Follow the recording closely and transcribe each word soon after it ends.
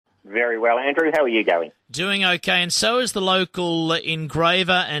Very well, Andrew. How are you going? Doing okay, and so is the local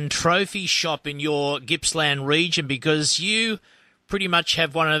engraver and trophy shop in your Gippsland region, because you pretty much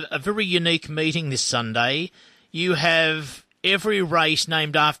have a very unique meeting this Sunday. You have every race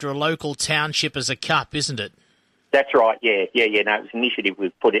named after a local township as a cup, isn't it? That's right, yeah. No, it was an initiative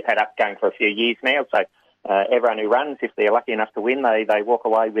we've had up going for a few years now, so everyone who runs, if they're lucky enough to win, they walk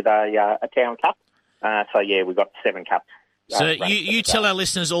away with a town cup. We've got 7 cups. So you tell our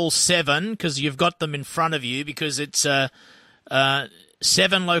listeners all 7, because you've got them in front of you, because it's 7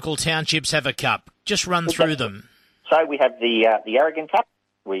 local townships have a cup. Just run through them. So we have the Yarragon Cup,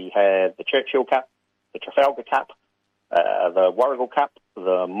 we have the Churchill Cup, the Trafalgar Cup, the Warragul Cup,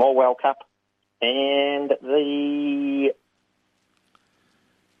 the Morwell Cup, and the...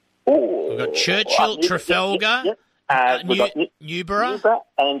 We've got Churchill, Trafalgar, Newborough,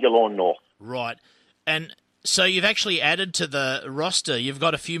 and Geelong North. Right. And so you've actually added to the roster. You've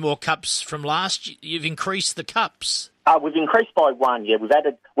got a few more cups from last year. You've increased the cups. We've increased by 1, yeah. We've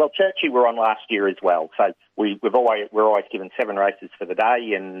added... Well, Churchill were on last year as well, so we're always given 7 races for the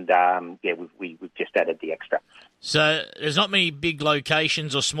day, and, we've just added the extra. So there's not many big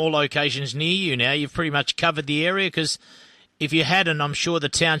locations or small locations near you now. You've pretty much covered the area, because if you hadn't, I'm sure the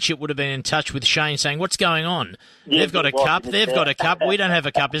township would have been in touch with Shane saying, what's going on? Yeah, they've got a cup. We don't have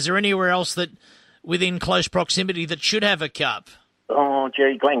a cup. Is there anywhere else that within close proximity that should have a cup? Oh,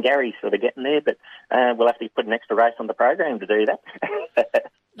 gee, Glengarry's sort of getting there, but we'll have to put an extra race on the program to do that.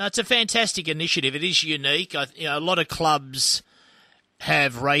 No, it's a fantastic initiative. It is unique. A lot of clubs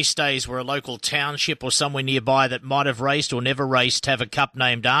have race days where a local township or somewhere nearby that might have raced or never raced have a cup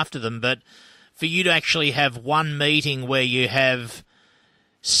named after them, but for you to actually have one meeting where you have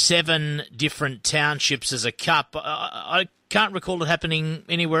 7 different townships as a cup, I can't recall it happening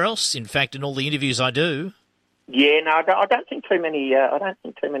anywhere else. In fact, in all the interviews I do. Yeah, no, I don't think too many. I don't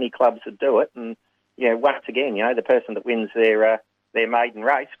think too many clubs would do it. And once again, the person that wins their maiden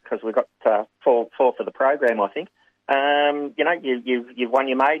race, because we've got 4 for the program, I think. You've won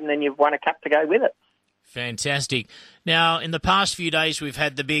your maiden and you've won a cup to go with it. Fantastic. Now, in the past few days, we've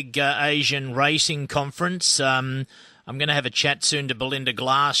had the big Asian Racing Conference. I'm going to have a chat soon to Belinda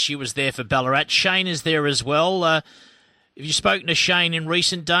Glass. She was there for Ballarat. Shane is there as well. Have you spoken to Shane in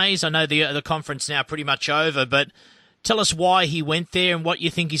recent days? I know the conference now pretty much over, but tell us why he went there and what you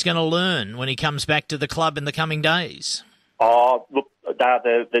think he's going to learn when he comes back to the club in the coming days. Oh, look,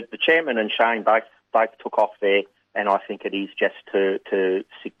 the chairman and Shane both took off there. And I think it is just to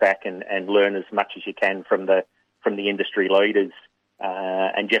sit back and learn as much as you can from the industry leaders,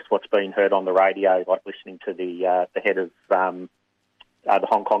 and just what's been heard on the radio, like listening to the head of the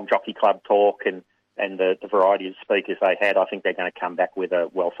Hong Kong Jockey Club talk and the variety of speakers they had. I think they're going to come back with a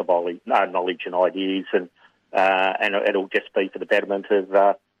wealth of knowledge and ideas, and it'll just be for the betterment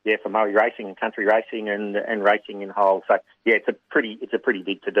of for Maui racing and country racing and racing in whole. So it's a pretty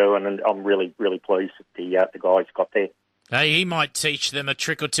big to do, and I'm really pleased that the guys got there. Hey, he might teach them a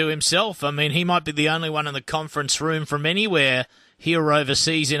trick or two himself. I mean, he might be the only one in the conference room from anywhere here or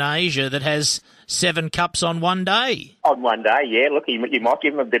overseas in Asia that has 7 cups on one day. On one day, yeah. Look, you might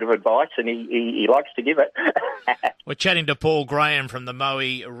give him a bit of advice, and he likes to give it. We're chatting to Paul Graham from the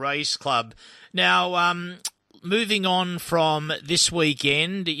Maui Race Club. Now, moving on from this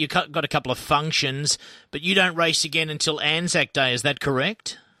weekend, you've got a couple of functions, but you don't race again until Anzac Day, is that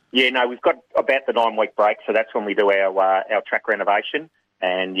correct? Yeah, no, we've got about the 9-week break, so that's when we do our track renovation.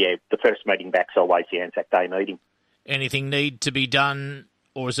 And, the first meeting back's always the Anzac Day meeting. Anything need to be done,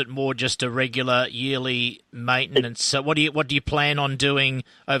 or is it more just a regular yearly maintenance? So what do you plan on doing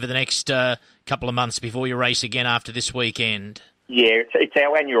over the next couple of months before you race again after this weekend? Yeah, it's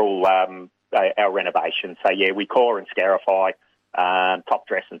our annual our renovation. So, we core and scarify, top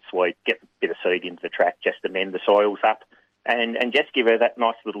dress and sweep, get a bit of seed into the track, just amend the soils up, and just give her that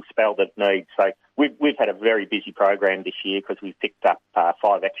nice little spell that it needs. So we've had a very busy program this year because we've picked up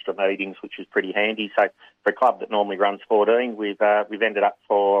 5 extra meetings, which is pretty handy. So for a club that normally runs 14, we've ended up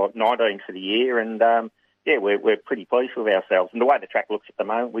for 19 for the year, and we're pretty pleased with ourselves. And the way the track looks at the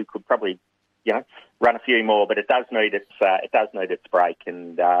moment, we could probably run a few more, but it does need its break.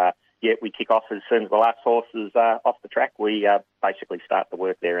 And we kick off as soon as the last horse is off the track. We basically start the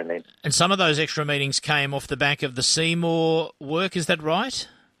work there and then. And some of those extra meetings came off the back of the Seymour work, is that right?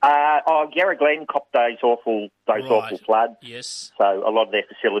 Yarra Glen copped those awful floods. Yes. So a lot of their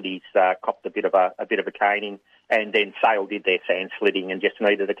facilities copped a bit of a caning, and then Sale did their sand slitting and just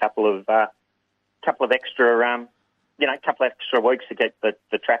needed a couple of extra a couple of extra weeks to get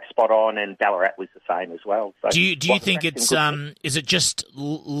the track spot on, and Ballarat was the same as well. So do you think it's is it just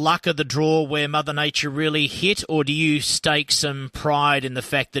luck of the draw where Mother Nature really hit, or do you stake some pride in the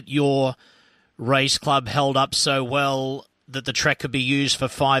fact that your race club held up so well that the track could be used for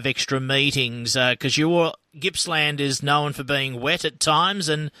 5 extra meetings? Because your Gippsland is known for being wet at times,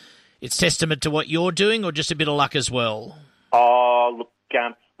 and it's testament to what you're doing, or just a bit of luck as well? Oh, look,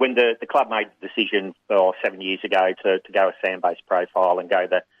 when the club made the decision 7 years ago to go a sand-based profile and go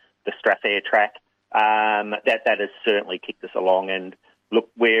the Strathair track, that has certainly kicked us along. And look,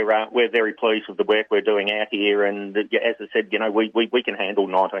 we're very pleased with the work we're doing out here. And as I said, we can handle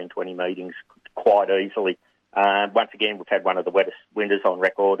 19, 20 meetings quite easily. Once again, we've had one of the wettest winters on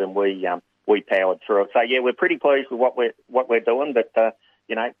record, and we powered through it. So yeah, we're pretty pleased with what we're doing. But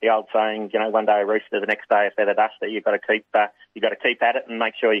the old saying, one day a rooster, the next day a feather duster. You've got to keep at it and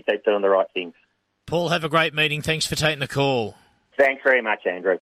make sure you keep doing the right things. Paul, have a great meeting. Thanks for taking the call. Thanks very much, Andrew.